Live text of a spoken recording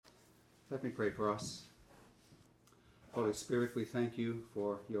Let me pray for us. Holy Spirit, we thank you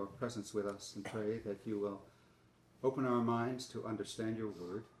for your presence with us and pray that you will open our minds to understand your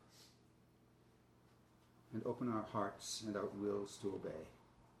word and open our hearts and our wills to obey.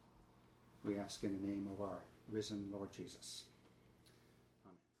 We ask in the name of our risen Lord Jesus.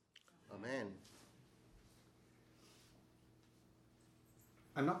 Amen. Amen.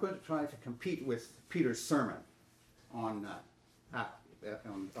 I'm not going to try to compete with Peter's sermon on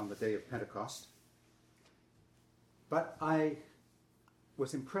the day of Pentecost, but I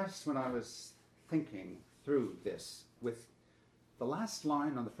was impressed when I was thinking through this with the last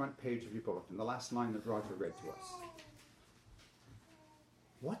line on the front page of your bulletin, the last line that Roger read to us.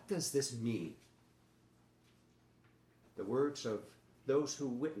 What does this mean? The words of those who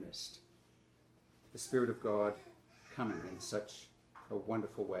witnessed the Spirit of God coming in such a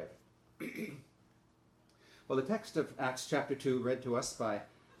wonderful way. Well, the text of Acts chapter 2, read to us by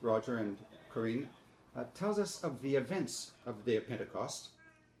Roger and Corinne, tells us of the events of the day of Pentecost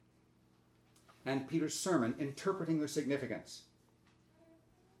and Peter's sermon interpreting their significance.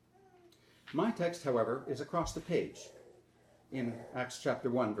 My text, however, is across the page in Acts chapter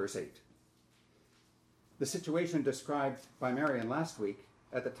 1, verse 8. The situation described by Marian last week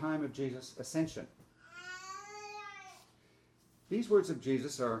at the time of Jesus' ascension. These words of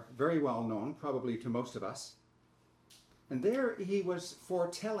Jesus are very well known, probably to most of us. And there he was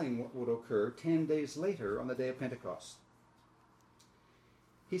foretelling what would occur 10 days later on the day of Pentecost.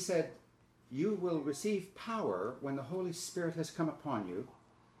 He said, "You will receive power when the Holy Spirit has come upon you,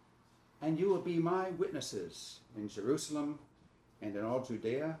 and you will be my witnesses in Jerusalem and in all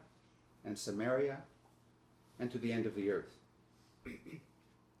Judea and Samaria and to the end of the earth."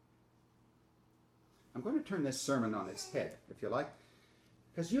 I'm going to turn this sermon on its head, if you like,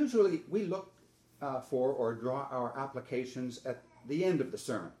 because usually we look for or draw our applications at the end of the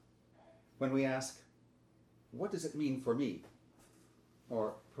sermon when we ask, what does it mean for me?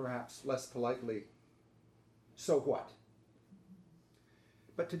 Or perhaps less politely, so what?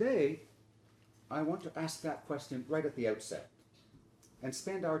 But today, I want to ask that question right at the outset and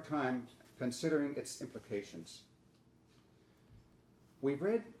spend our time considering its implications. We've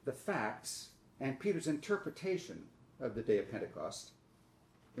read the facts and Peter's interpretation of the day of Pentecost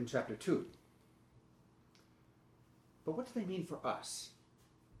in chapter 2. But what do they mean for us?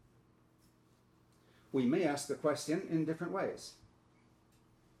 We may ask the question in different ways.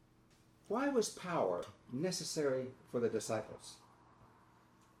 Why was power necessary for the disciples?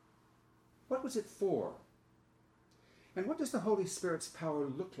 What was it for? And what does the Holy Spirit's power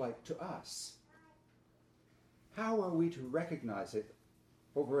look like to us? How are we to recognize it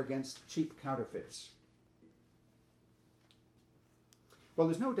over against cheap counterfeits? Well,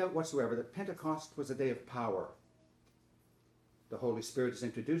 there's no doubt whatsoever that Pentecost was a day of power. The Holy Spirit is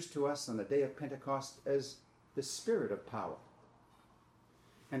introduced to us on the day of Pentecost as the Spirit of power.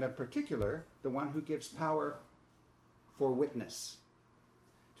 And in particular, the one who gives power for witness,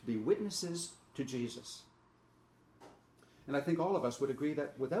 to be witnesses to Jesus. And I think all of us would agree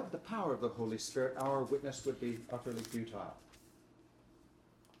that without the power of the Holy Spirit, our witness would be utterly futile.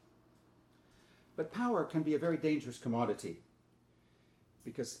 But power can be a very dangerous commodity,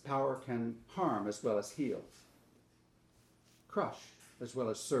 because power can harm as well as heal, crush as well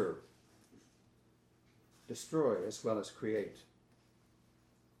as serve, destroy as well as create.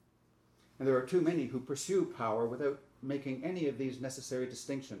 And there are too many who pursue power without making any of these necessary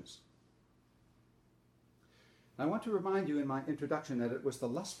distinctions. I want to remind you in my introduction that it was the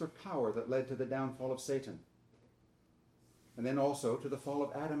lust for power that led to the downfall of Satan, and then also to the fall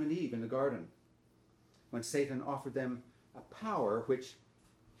of Adam and Eve in the garden, when Satan offered them a power which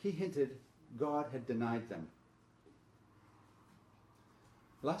he hinted God had denied them.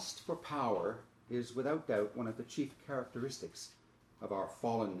 Lust for power is without doubt one of the chief characteristics of our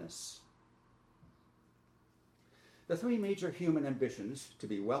fallenness. The three major human ambitions, to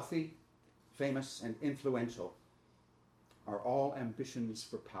be wealthy, famous, and influential, are all ambitions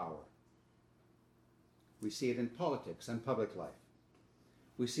for power. We see it in politics and public life.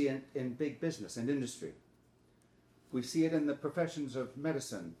 We see it in big business and industry. We see it in the professions of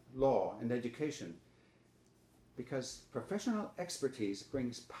medicine, law, and education, because professional expertise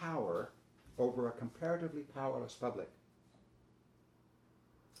brings power over a comparatively powerless public.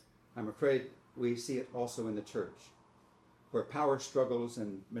 I'm afraid we see it also in the church, where power struggles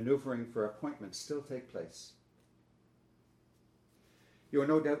and maneuvering for appointments still take place. You are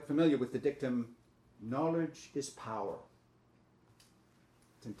no doubt familiar with the dictum, knowledge is power.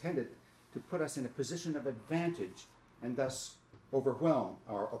 It's intended to put us in a position of advantage and thus overwhelm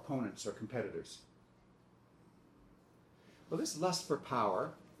our opponents or competitors. Well, this lust for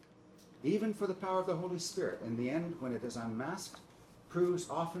power even for the power of the Holy Spirit, in the end, when it is unmasked, proves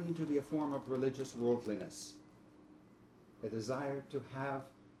often to be a form of religious worldliness, a desire to have,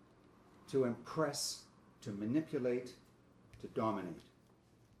 to impress, to manipulate, to dominate,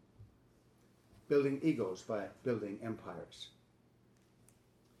 building egos by building empires.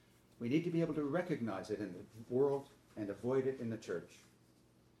 We need to be able to recognize it in the world and avoid it in the church.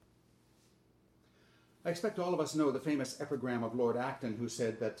 I expect all of us know the famous epigram of Lord Acton, who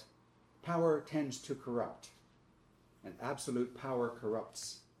said that power tends to corrupt, and absolute power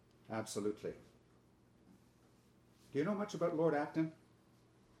corrupts absolutely. Do you know much about Lord Acton?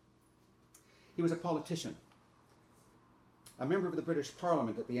 He was a politician, a member of the British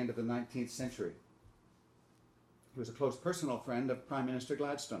Parliament at the end of the 19th century. He was a close personal friend of Prime Minister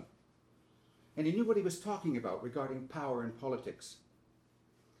Gladstone, and he knew what he was talking about regarding power in politics.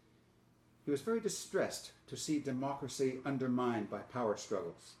 He was very distressed to see democracy undermined by power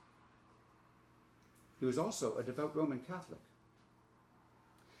struggles. He was also a devout Roman Catholic.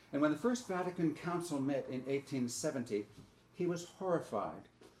 And when the First Vatican Council met in 1870, he was horrified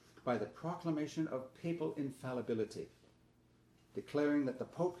by the proclamation of papal infallibility, declaring that the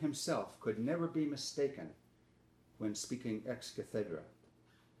Pope himself could never be mistaken when speaking ex cathedra.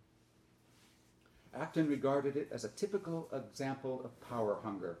 Acton regarded it as a typical example of power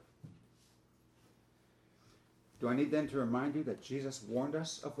hunger. Do I need then to remind you that Jesus warned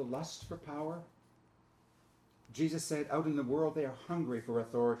us of the lust for power? Jesus said, out in the world they are hungry for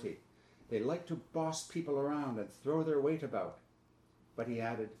authority. They like to boss people around and throw their weight about. But he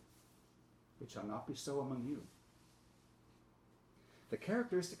added, it shall not be so among you. The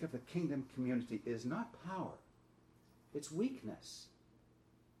characteristic of the kingdom community is not power. It's weakness.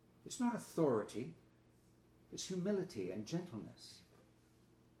 It's not authority. It's humility and gentleness.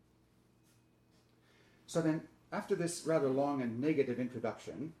 So then, after this rather long and negative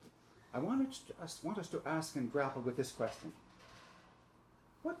introduction, I want us to ask and grapple with this question.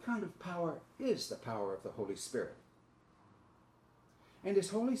 What kind of power is the power of the Holy Spirit? And is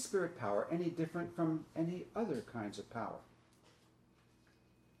Holy Spirit power any different from any other kinds of power?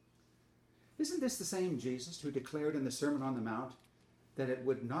 Isn't this the same Jesus who declared in the Sermon on the Mount that it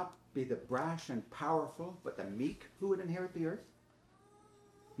would not be the brash and powerful, but the meek who would inherit the earth?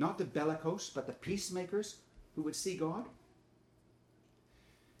 Not the bellicose, but the peacemakers who would see God?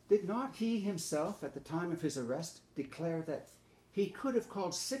 Did not he himself, at the time of his arrest, declare that he could have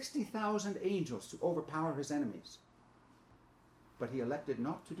called 60,000 angels to overpower his enemies? But he elected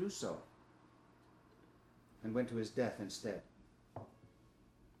not to do so, and went to his death instead.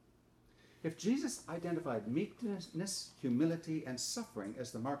 If Jesus identified meekness, humility, and suffering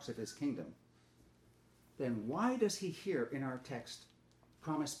as the marks of his kingdom, then why does he here in our text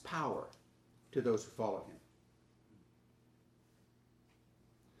promise power to those who follow him?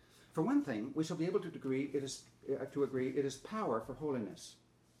 For one thing, we shall be able to agree it is power for holiness.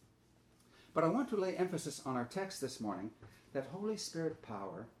 But I want to lay emphasis on our text this morning that Holy Spirit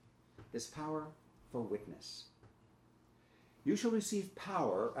power is power for witness. You shall receive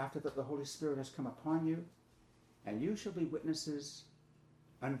power after that the Holy Spirit has come upon you, and you shall be witnesses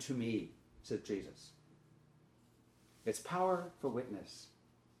unto me, said Jesus. It's power for witness.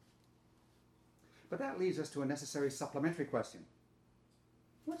 But that leads us to a necessary supplementary question.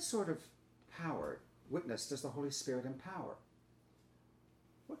 What sort of power, witness, does the Holy Spirit empower?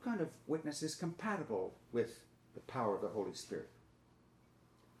 What kind of witness is compatible with the power of the Holy Spirit?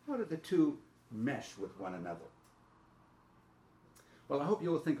 How do the two mesh with one another? Well, I hope you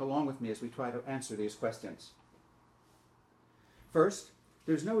will think along with me as we try to answer these questions. First,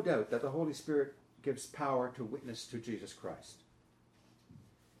 there's no doubt that the Holy Spirit gives power to witness to Jesus Christ.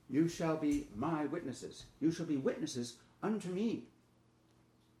 You shall be my witnesses. You shall be witnesses unto me.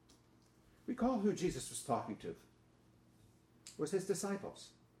 Recall who Jesus was talking to. It was his disciples.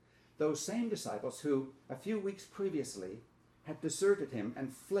 Those same disciples who, a few weeks previously, had deserted him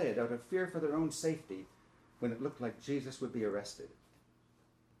and fled out of fear for their own safety when it looked like Jesus would be arrested.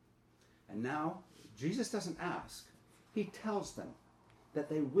 And now, Jesus doesn't ask. He tells them that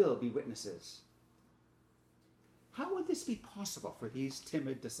they will be witnesses. How would this be possible for these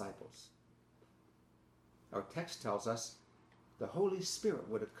timid disciples? Our text tells us the Holy Spirit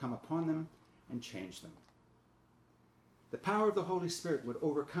would have come upon them and changed them. The power of the Holy Spirit would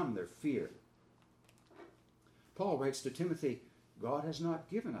overcome their fear. Paul writes to Timothy, God has not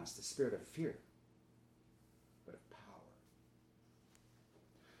given us the spirit of fear, but of power.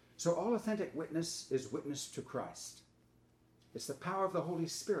 So all authentic witness is witness to Christ. It's the power of the Holy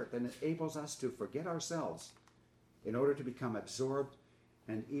Spirit that enables us to forget ourselves in order to become absorbed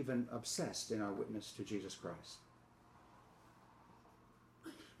and even obsessed in our witness to Jesus Christ.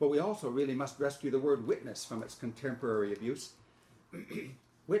 But we also really must rescue the word witness from its contemporary abuse.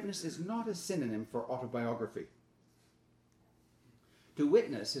 Witness is not a synonym for autobiography. To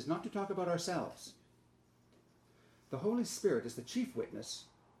witness is not to talk about ourselves. The Holy Spirit is the chief witness,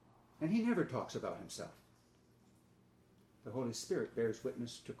 and he never talks about himself. The Holy Spirit bears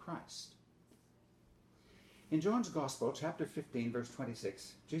witness to Christ. In John's Gospel, chapter 15, verse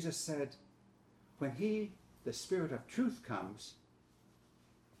 26, Jesus said, "When he, the Spirit of truth, comes,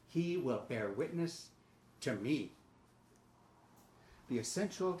 he will bear witness to me." The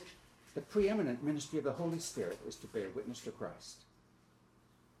essential, the preeminent ministry of the Holy Spirit is to bear witness to Christ.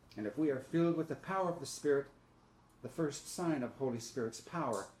 And if we are filled with the power of the Spirit, the first sign of Holy Spirit's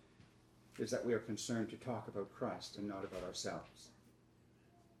power is that we are concerned to talk about Christ and not about ourselves.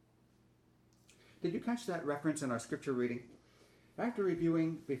 Did you catch that reference in our scripture reading? After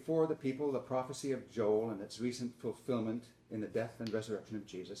reviewing before the people the prophecy of Joel and its recent fulfillment in the death and resurrection of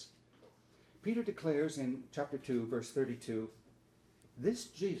Jesus, Peter declares in chapter 2, verse 32, "This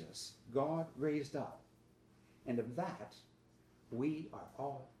Jesus God raised up, and of that we are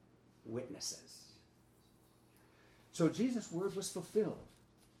all witnesses." So Jesus' word was fulfilled.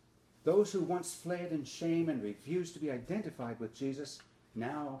 Those who once fled in shame and refused to be identified with Jesus,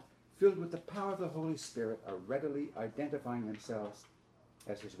 now, filled with the power of the Holy Spirit, are readily identifying themselves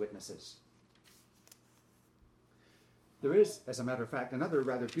as his witnesses. There is, as a matter of fact, another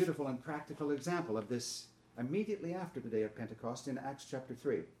rather beautiful and practical example of this immediately after the day of Pentecost in Acts chapter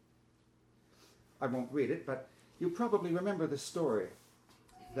 3. I won't read it, but you probably remember the story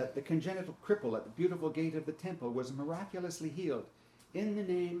that the congenital cripple at the beautiful gate of the temple was miraculously healed in the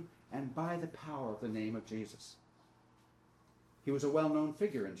name and by the power of the name of Jesus. He was a well-known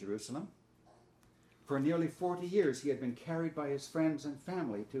figure in Jerusalem. For nearly 40 years he had been carried by his friends and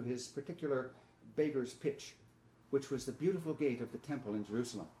family to his particular beggar's pitch, which was the beautiful gate of the temple in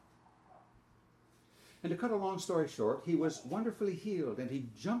Jerusalem. And to cut a long story short, he was wonderfully healed, and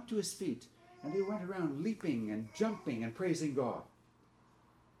he jumped to his feet, and he went around leaping and jumping and praising God.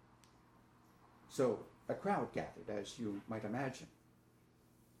 So a crowd gathered, as you might imagine,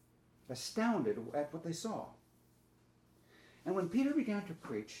 astounded at what they saw. And when Peter began to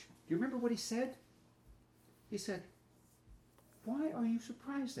preach, do you remember what he said? He said, "Why are you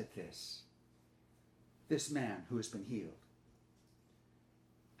surprised at this man who has been healed?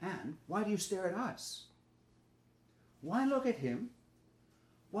 And why do you stare at us? Why look at him?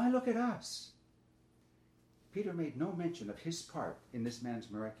 Why look at us?" Peter made no mention of his part in this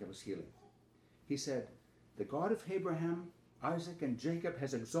man's miraculous healing. He said, "The God of Abraham, Isaac, and Jacob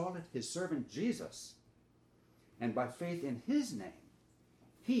has exalted his servant Jesus, and by faith in his name,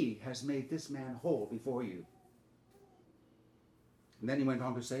 he has made this man whole before you." And then he went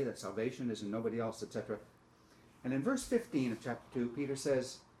on to say that salvation is in nobody else, etc. And in verse 15 of chapter 2, Peter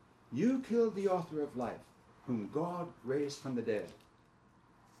says, "You killed the author of life, whom God raised from the dead.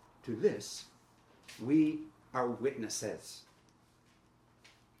 To this, we are witnesses."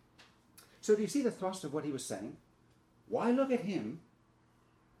 So do you see the thrust of what he was saying? Why look at him?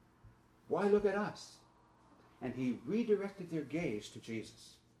 Why look at us? And he redirected their gaze to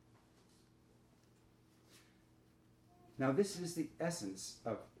Jesus. Now, this is the essence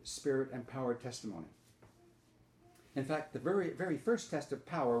of Spirit-empowered testimony. In fact, the very, very first test of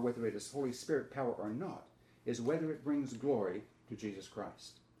power, whether it is Holy Spirit power or not, is whether it brings glory to Jesus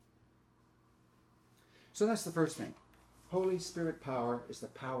Christ. So that's the first thing. Holy Spirit power is the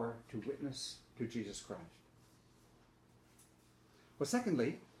power to witness to Jesus Christ. Well,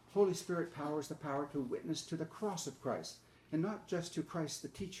 secondly, Holy Spirit power is the power to witness to the cross of Christ, and not just to Christ the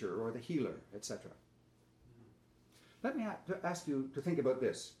teacher or the healer, etc. Let me ask you to think about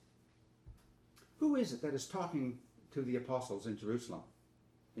this. Who is it that is talking to the apostles in Jerusalem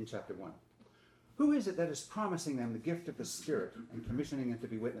in chapter 1? Who is it that is promising them the gift of the Spirit and commissioning them to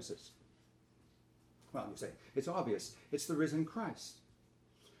be witnesses? Well, you say, it's obvious. It's the risen Christ.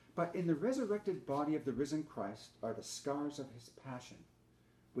 But in the resurrected body of the risen Christ are the scars of his passion,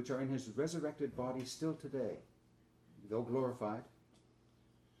 which are in his resurrected body still today, though glorified.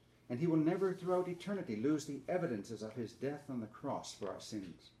 And he will never throughout eternity lose the evidences of his death on the cross for our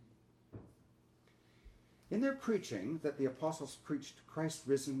sins. In their preaching that the apostles preached Christ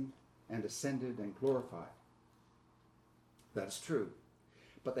risen and ascended and glorified. That's true.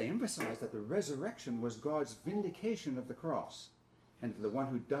 But they emphasized that the resurrection was God's vindication of the cross and of the one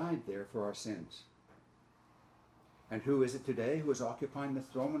who died there for our sins. And who is it today who is occupying the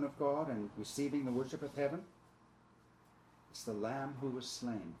throne of God and receiving the worship of heaven? It's the Lamb who was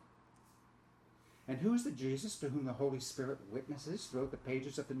slain. And who is the Jesus to whom the Holy Spirit witnesses throughout the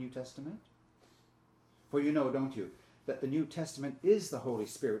pages of the New Testament? For you know, don't you, that the New Testament is the Holy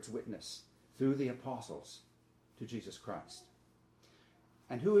Spirit's witness through the apostles to Jesus Christ.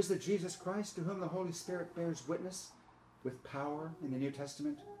 And who is the Jesus Christ to whom the Holy Spirit bears witness with power in the New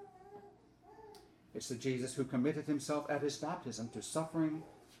Testament? It's the Jesus who committed himself at his baptism to suffering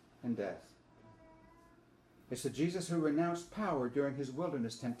and death. It's the Jesus who renounced power during his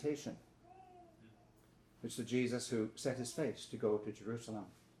wilderness temptation. It's the Jesus who set his face to go to Jerusalem.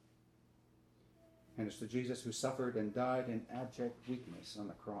 And it's the Jesus who suffered and died in abject weakness on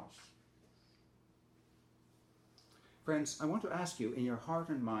the cross. Friends, I want to ask you in your heart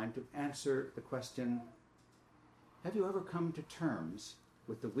and mind to answer the question, have you ever come to terms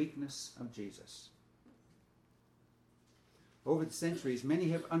with the weakness of Jesus? Over the centuries, many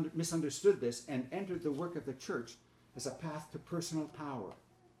have misunderstood this and entered the work of the church as a path to personal power.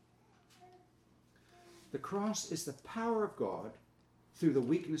 The cross is the power of God through the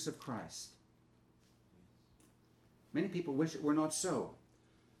weakness of Christ. Many people wish it were not so.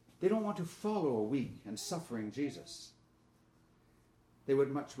 They don't want to follow a weak and suffering Jesus. They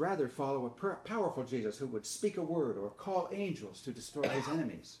would much rather follow a powerful Jesus who would speak a word or call angels to destroy his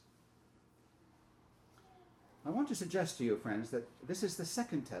enemies. I want to suggest to you, friends, that this is the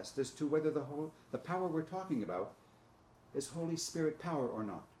second test as to whether the power we're talking about is Holy Spirit power or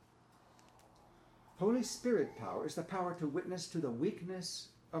not. Holy Spirit power is the power to witness to the weakness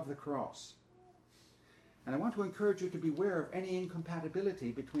of the cross. And I want to encourage you to beware of any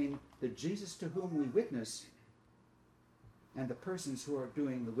incompatibility between the Jesus to whom we witness and the persons who are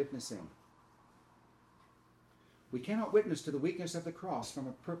doing the witnessing. We cannot witness to the weakness of the cross from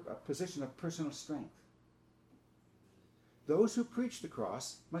a position of personal strength. Those who preach the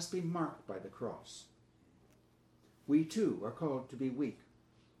cross must be marked by the cross. We too are called to be weak,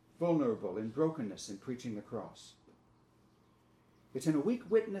 vulnerable in brokenness in preaching the cross. It's in a weak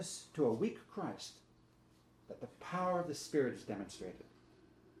witness to a weak Christ that the power of the Spirit is demonstrated.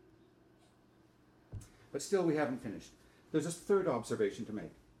 But still we haven't finished. There's a third observation to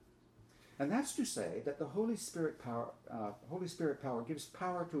make. And that's to say that the Holy Spirit power gives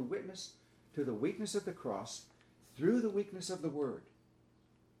power to witness to the weakness of the cross through the weakness of the Word.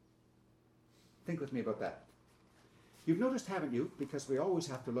 Think with me about that. You've noticed, haven't you, because we always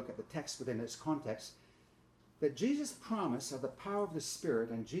have to look at the text within its context, that Jesus' promise of the power of the Spirit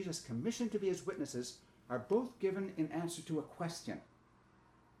and Jesus' commission to be his witnesses are both given in answer to a question.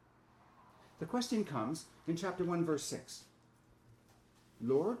 The question comes in chapter 1, verse 6.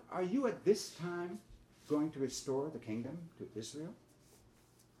 Lord, are you at this time going to restore the kingdom to Israel?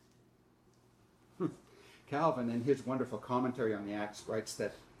 Calvin, in his wonderful commentary on the Acts, writes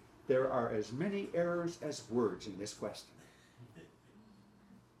that there are as many errors as words in this question.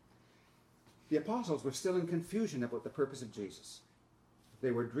 The apostles were still in confusion about the purpose of Jesus.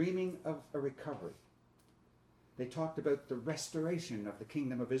 They were dreaming of a recovery. They talked about the restoration of the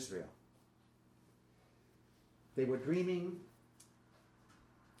kingdom of Israel. They were dreaming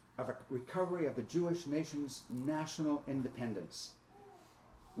of a recovery of the Jewish nation's national independence,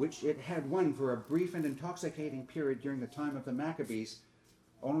 which it had won for a brief and intoxicating period during the time of the Maccabees,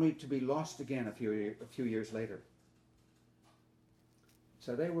 only to be lost again a few years later.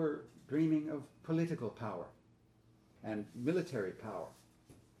 So they were dreaming of political power and military power,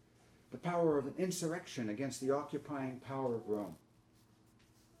 the power of an insurrection against the occupying power of Rome.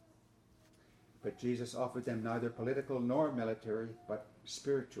 But Jesus offered them neither political nor military, but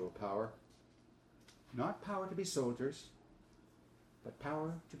spiritual power. Not power to be soldiers, but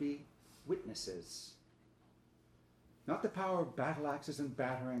power to be witnesses. Not the power of battle axes and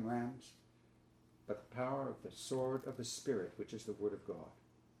battering rams, but the power of the sword of the Spirit, which is the Word of God.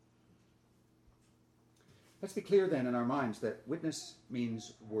 Let's be clear then in our minds that witness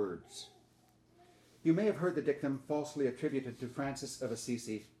means words. You may have heard the dictum falsely attributed to Francis of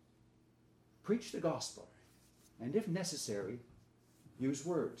Assisi: preach the gospel, and if necessary, use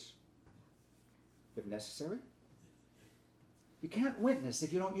words. If necessary? You can't witness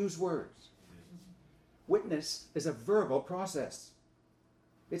if you don't use words. Witness is a verbal process.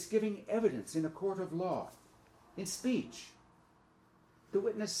 It's giving evidence in a court of law, in speech. The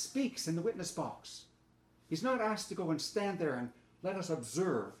witness speaks in the witness box. He's not asked to go and stand there and let us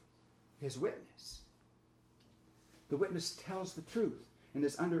observe his witness. The witness tells the truth and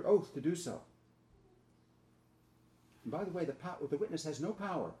is under oath to do so. And by the way, the witness has no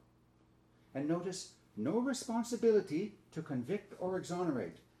power. And notice, no responsibility to convict or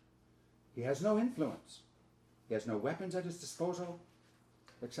exonerate. He has no influence. He has no weapons at his disposal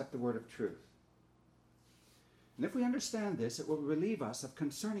except the word of truth. And if we understand this, it will relieve us of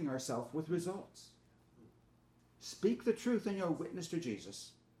concerning ourselves with results. Speak the truth in your witness to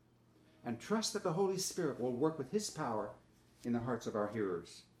Jesus, and trust that the Holy Spirit will work with his power in the hearts of our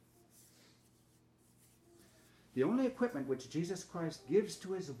hearers. The only equipment which Jesus Christ gives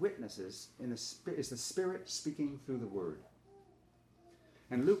to his witnesses is the Spirit speaking through the Word.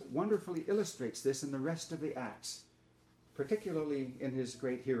 And Luke wonderfully illustrates this in the rest of the Acts, particularly in his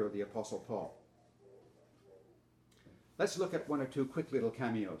great hero, the Apostle Paul. Let's look at one or two quick little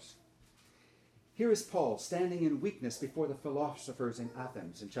cameos. Here is Paul standing in weakness before the philosophers in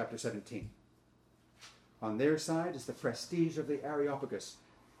Athens in chapter 17. On their side is the prestige of the Areopagus,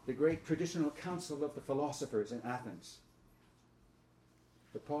 the great traditional council of the philosophers in Athens.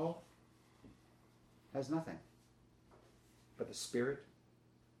 But Paul has nothing but the Spirit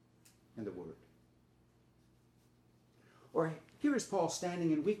and the Word. Or here is Paul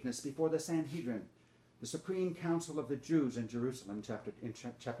standing in weakness before the Sanhedrin, the supreme council of the Jews in Jerusalem in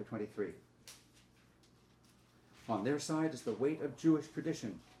chapter 23. On their side is the weight of Jewish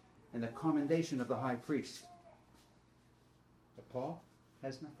tradition and the commendation of the high priest. But Paul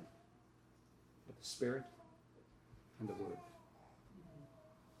has nothing but the Spirit and the Word.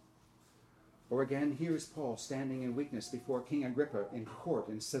 Or again, here is Paul standing in weakness before King Agrippa in court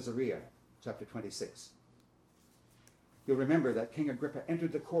in Caesarea, chapter 26. You'll remember that King Agrippa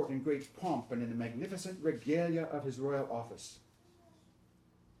entered the court in great pomp and in the magnificent regalia of his royal office.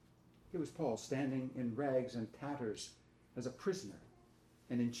 Here was Paul standing in rags and tatters as a prisoner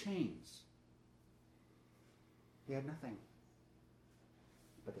and in chains. He had nothing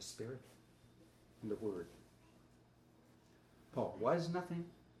but the Spirit and the Word. Paul was nothing.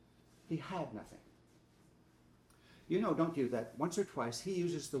 He had nothing. You know, don't you, that once or twice he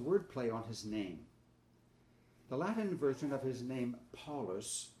uses the wordplay on his name. The Latin version of his name,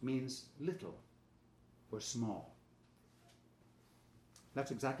 Paulus, means little or small.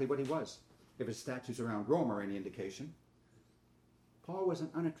 That's exactly what he was, if his statues around Rome are any indication. Paul was an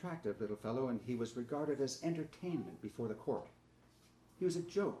unattractive little fellow, and he was regarded as entertainment before the court. He was a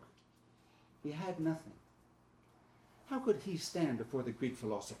joke. He had nothing. How could he stand before the Greek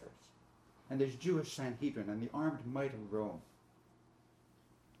philosophers and the Jewish Sanhedrin and the armed might of Rome?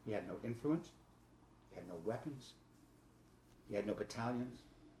 He had no influence. He had no weapons. He had no battalions.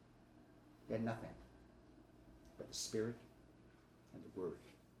 He had nothing but the Spirit and the Word.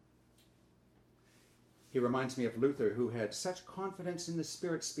 He reminds me of Luther, who had such confidence in the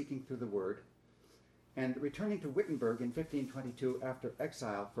Spirit speaking through the Word. And returning to Wittenberg in 1522 after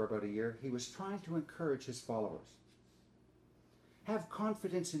exile for about a year, he was trying to encourage his followers. Have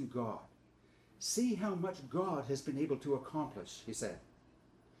confidence in God. See how much God has been able to accomplish, he said.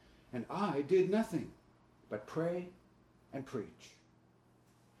 And I did nothing but pray and preach.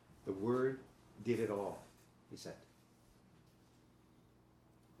 The Word did it all, he said.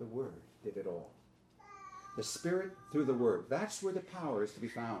 The Word did it all. The Spirit through the Word. That's where the power is to be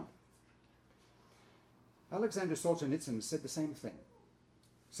found. Alexander Solzhenitsyn said the same thing.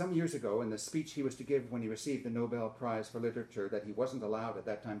 Some years ago, in the speech he was to give when he received the Nobel Prize for Literature that he wasn't allowed at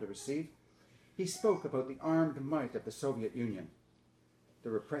that time to receive, he spoke about the armed might of the Soviet Union, the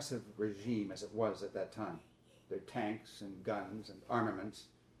repressive regime as it was at that time, their tanks and guns and armaments,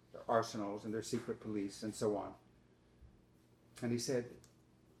 their arsenals and their secret police and so on. And he said,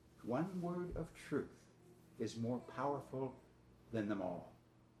 one word of truth is more powerful than them all.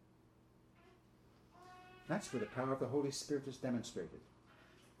 That's where the power of the Holy Spirit is demonstrated,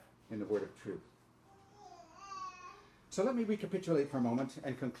 in the word of truth. So let me recapitulate for a moment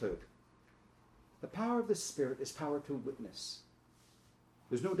and conclude. The power of the Spirit is power to witness.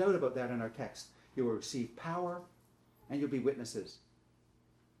 There's no doubt about that in our text. You will receive power and you'll be witnesses.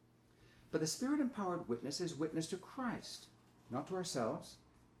 But the Spirit-empowered witness is witness to Christ, not to ourselves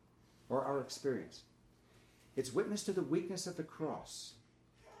or our experience. It's witness to the weakness of the cross,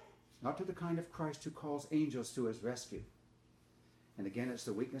 not to the kind of Christ who calls angels to his rescue. And again, it's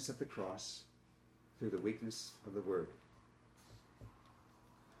the weakness of the cross through the weakness of the Word.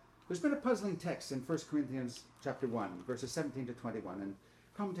 There's been a puzzling text in 1 Corinthians chapter 1, verses 17 to 21, and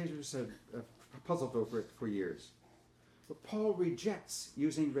commentators have puzzled over it for years. But Paul rejects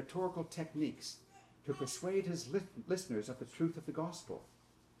using rhetorical techniques to persuade his listeners of the truth of the gospel,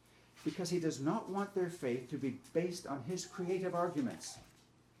 because he does not want their faith to be based on his creative arguments.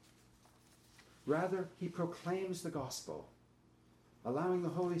 Rather, he proclaims the gospel, allowing the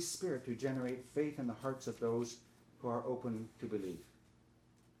Holy Spirit to generate faith in the hearts of those who are open to believe.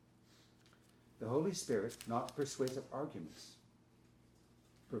 The Holy Spirit, not persuasive arguments,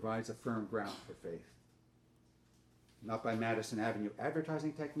 provides a firm ground for faith. Not by Madison Avenue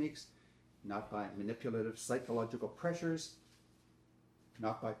advertising techniques, not by manipulative psychological pressures,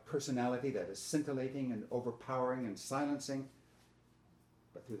 not by personality that is scintillating and overpowering and silencing,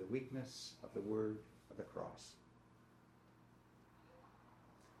 but through the weakness of the word of the cross.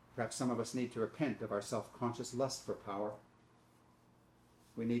 Perhaps some of us need to repent of our self-conscious lust for power.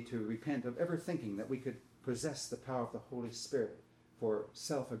 We need to repent of ever thinking that we could possess the power of the Holy Spirit for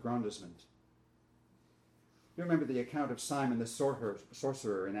self-aggrandizement. You remember the account of Simon the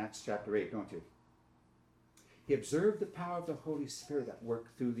sorcerer in Acts chapter 8, don't you? He observed the power of the Holy Spirit at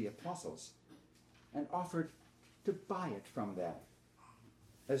work through the apostles and offered to buy it from them,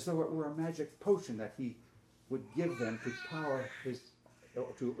 as though it were a magic potion that he would give them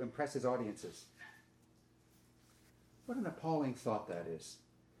to impress his audiences. What an appalling thought that is,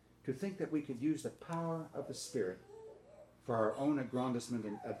 to think that we could use the power of the Spirit for our own aggrandizement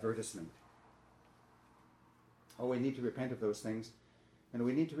and advertisement. Oh, we need to repent of those things, and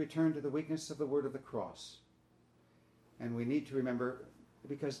we need to return to the weakness of the word of the cross. And we need to remember,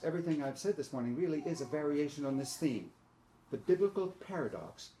 because everything I've said this morning really is a variation on this theme, the biblical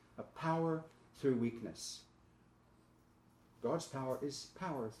paradox of power through weakness. God's power is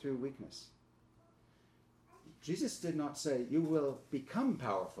power through weakness. Jesus did not say, you will become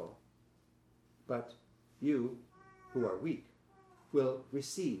powerful, but you, who are weak, will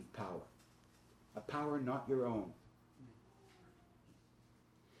receive power, a power not your own.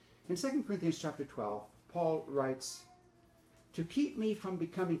 In 2 Corinthians chapter 12, Paul writes, to keep me from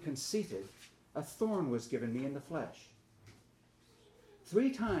becoming conceited, a thorn was given me in the flesh.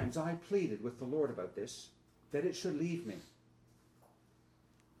 3 times I pleaded with the Lord about this, that it should leave me.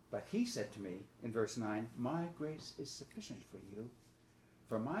 But he said to me in verse 9, my grace is sufficient for you,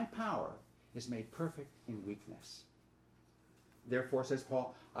 for my power is made perfect in weakness. Therefore, says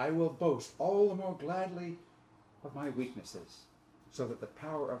Paul, I will boast all the more gladly of my weaknesses, so that the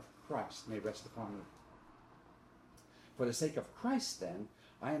power of Christ may rest upon me. For the sake of Christ, then,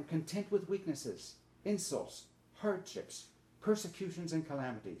 I am content with weaknesses, insults, hardships, persecutions, and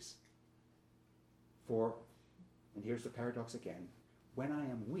calamities. For, and here's the paradox again, when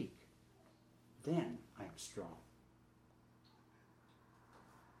I am weak, then I am strong.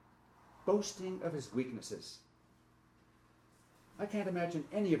 Boasting of his weaknesses. I can't imagine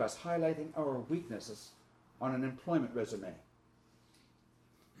any of us highlighting our weaknesses on an employment resume.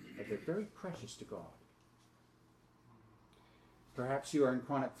 But they're very precious to God. Perhaps you are in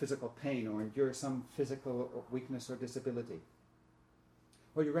chronic physical pain or endure some physical weakness or disability.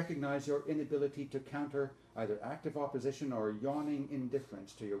 Or you recognize your inability to counter either active opposition or yawning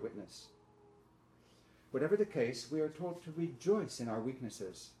indifference to your witness. Whatever the case, we are told to rejoice in our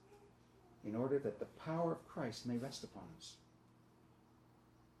weaknesses in order that the power of Christ may rest upon us.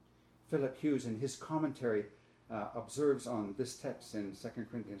 Philip Hughes, in his commentary, observes on this text in 2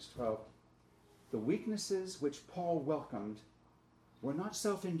 Corinthians 12, the weaknesses which Paul welcomed were not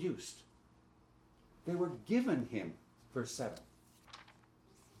self-induced. They were given him, verse 7.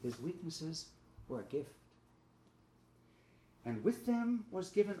 His weaknesses were a gift. And with them was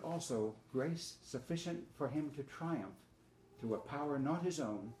given also grace sufficient for him to triumph through a power not his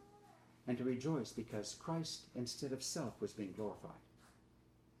own, and to rejoice because Christ instead of self was being glorified.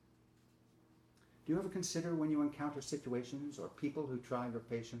 Do you ever consider when you encounter situations or people who try your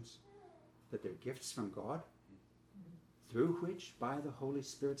patience that they're gifts from God, through which, by the Holy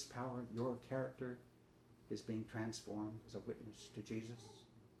Spirit's power, your character is being transformed as a witness to Jesus?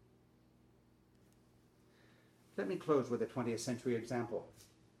 Let me close with a 20th century example.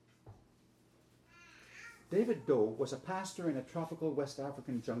 David Doe was a pastor in a tropical West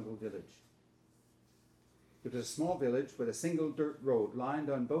African jungle village. It was a small village with a single dirt road lined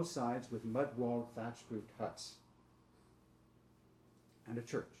on both sides with mud-walled, thatched-roofed huts and a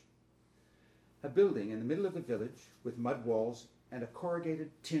church. A building in the middle of the village with mud walls and a corrugated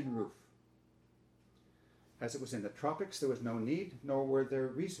tin roof. As it was in the tropics, there was no need, nor were there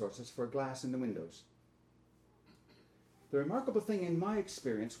resources for glass in the windows. The remarkable thing in my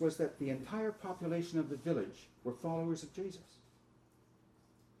experience was that the entire population of the village were followers of Jesus.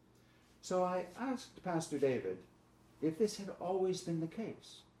 So I asked Pastor David if this had always been the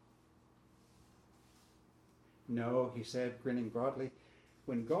case. No, he said, grinning broadly.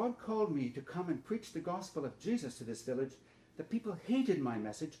 When God called me to come and preach the gospel of Jesus to this village, the people hated my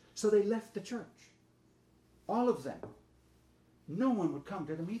message, so they left the church. All of them. No one would come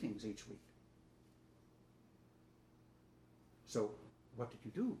to the meetings each week. So, what did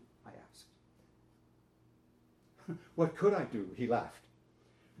you do? I asked. What could I do? He laughed.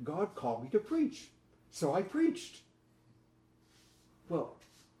 God called me to preach, so I preached. Well,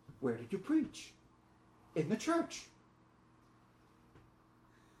 where did you preach? In the church.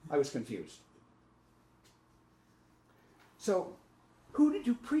 I was confused. So, who did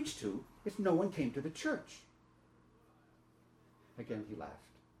you preach to if no one came to the church? Again he laughed.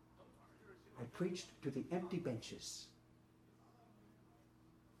 I preached to the empty benches.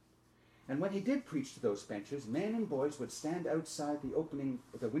 And when he did preach to those benches, men and boys would stand outside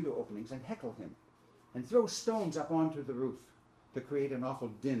the window openings and heckle him and throw stones up onto the roof to create an awful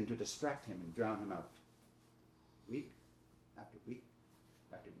din to distract him and drown him out. Week after week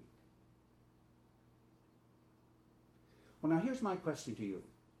after week. Well, now here's my question to you.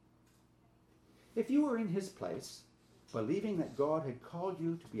 If you were in his place, believing that God had called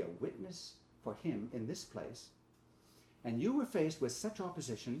you to be a witness for him in this place, and you were faced with such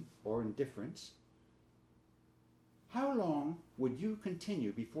opposition or indifference, how long would you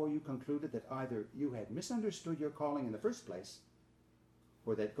continue before you concluded that either you had misunderstood your calling in the first place,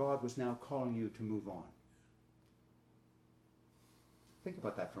 or that God was now calling you to move on? Think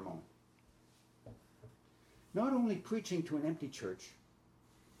about that for a moment. Not only preaching to an empty church,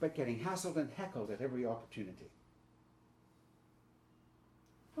 but getting hassled and heckled at every opportunity.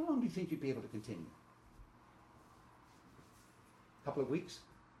 How long do you think you'd be able to continue? A couple of weeks?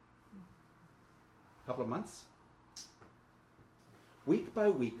 A couple of months? Week by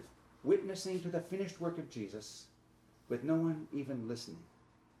week, witnessing to the finished work of Jesus with no one even listening,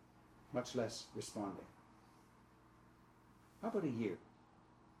 much less responding. How about a year?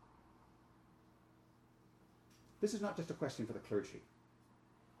 This is not just a question for the clergy.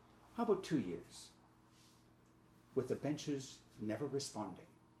 How about 2 years? With the benches never responding.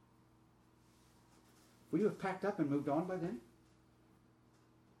 Will you have packed up and moved on by then?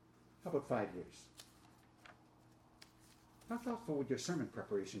 How about 5 years? How thoughtful would your sermon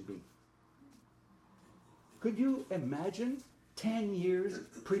preparation be? Could you imagine 10 years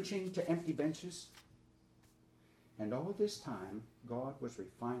preaching to empty benches? And all this time, God was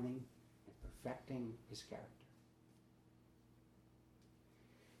refining and perfecting his character.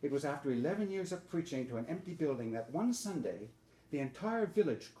 It was after 11 years of preaching to an empty building that one Sunday, the entire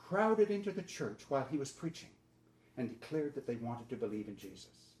village crowded into the church while he was preaching and declared that they wanted to believe in Jesus.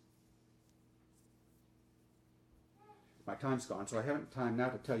 My time's gone, so I haven't time now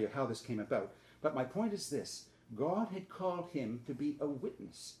to tell you how this came about. But my point is this. God had called him to be a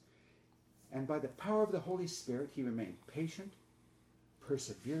witness. And by the power of the Holy Spirit, he remained patient,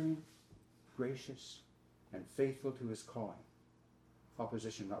 persevering, gracious, and faithful to his calling,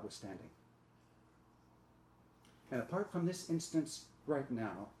 opposition notwithstanding. And apart from this instance right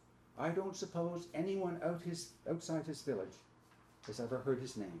now, I don't suppose anyone outside his village has ever heard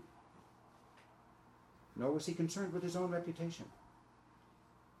his name. Nor was he concerned with his own reputation,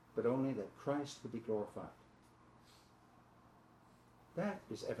 but only that Christ would be glorified. That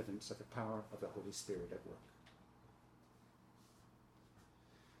is evidence of the power of the Holy Spirit at work.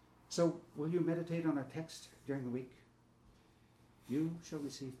 So, will you meditate on our text during the week? You shall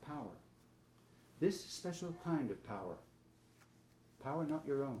receive power. This special kind of power, power not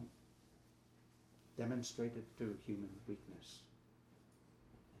your own, demonstrated through human weakness.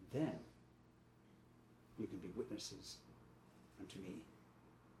 And then you can be witnesses unto me.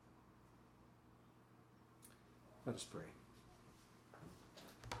 Let us pray.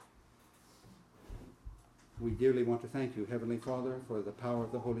 We dearly want to thank you, Heavenly Father, for the power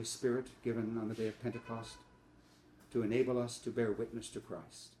of the Holy Spirit given on the day of Pentecost to enable us to bear witness to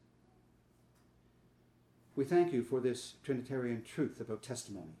Christ. We thank you for this Trinitarian truth about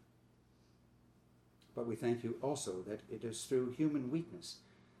testimony. But we thank you also that it is through human weakness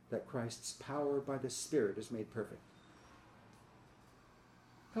that Christ's power by the Spirit is made perfect.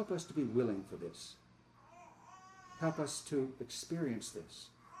 Help us to be willing for this. Help us to experience this,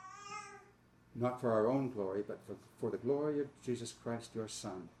 not for our own glory, but for the glory of Jesus Christ, your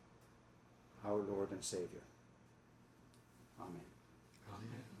Son, our Lord and Savior. Amen.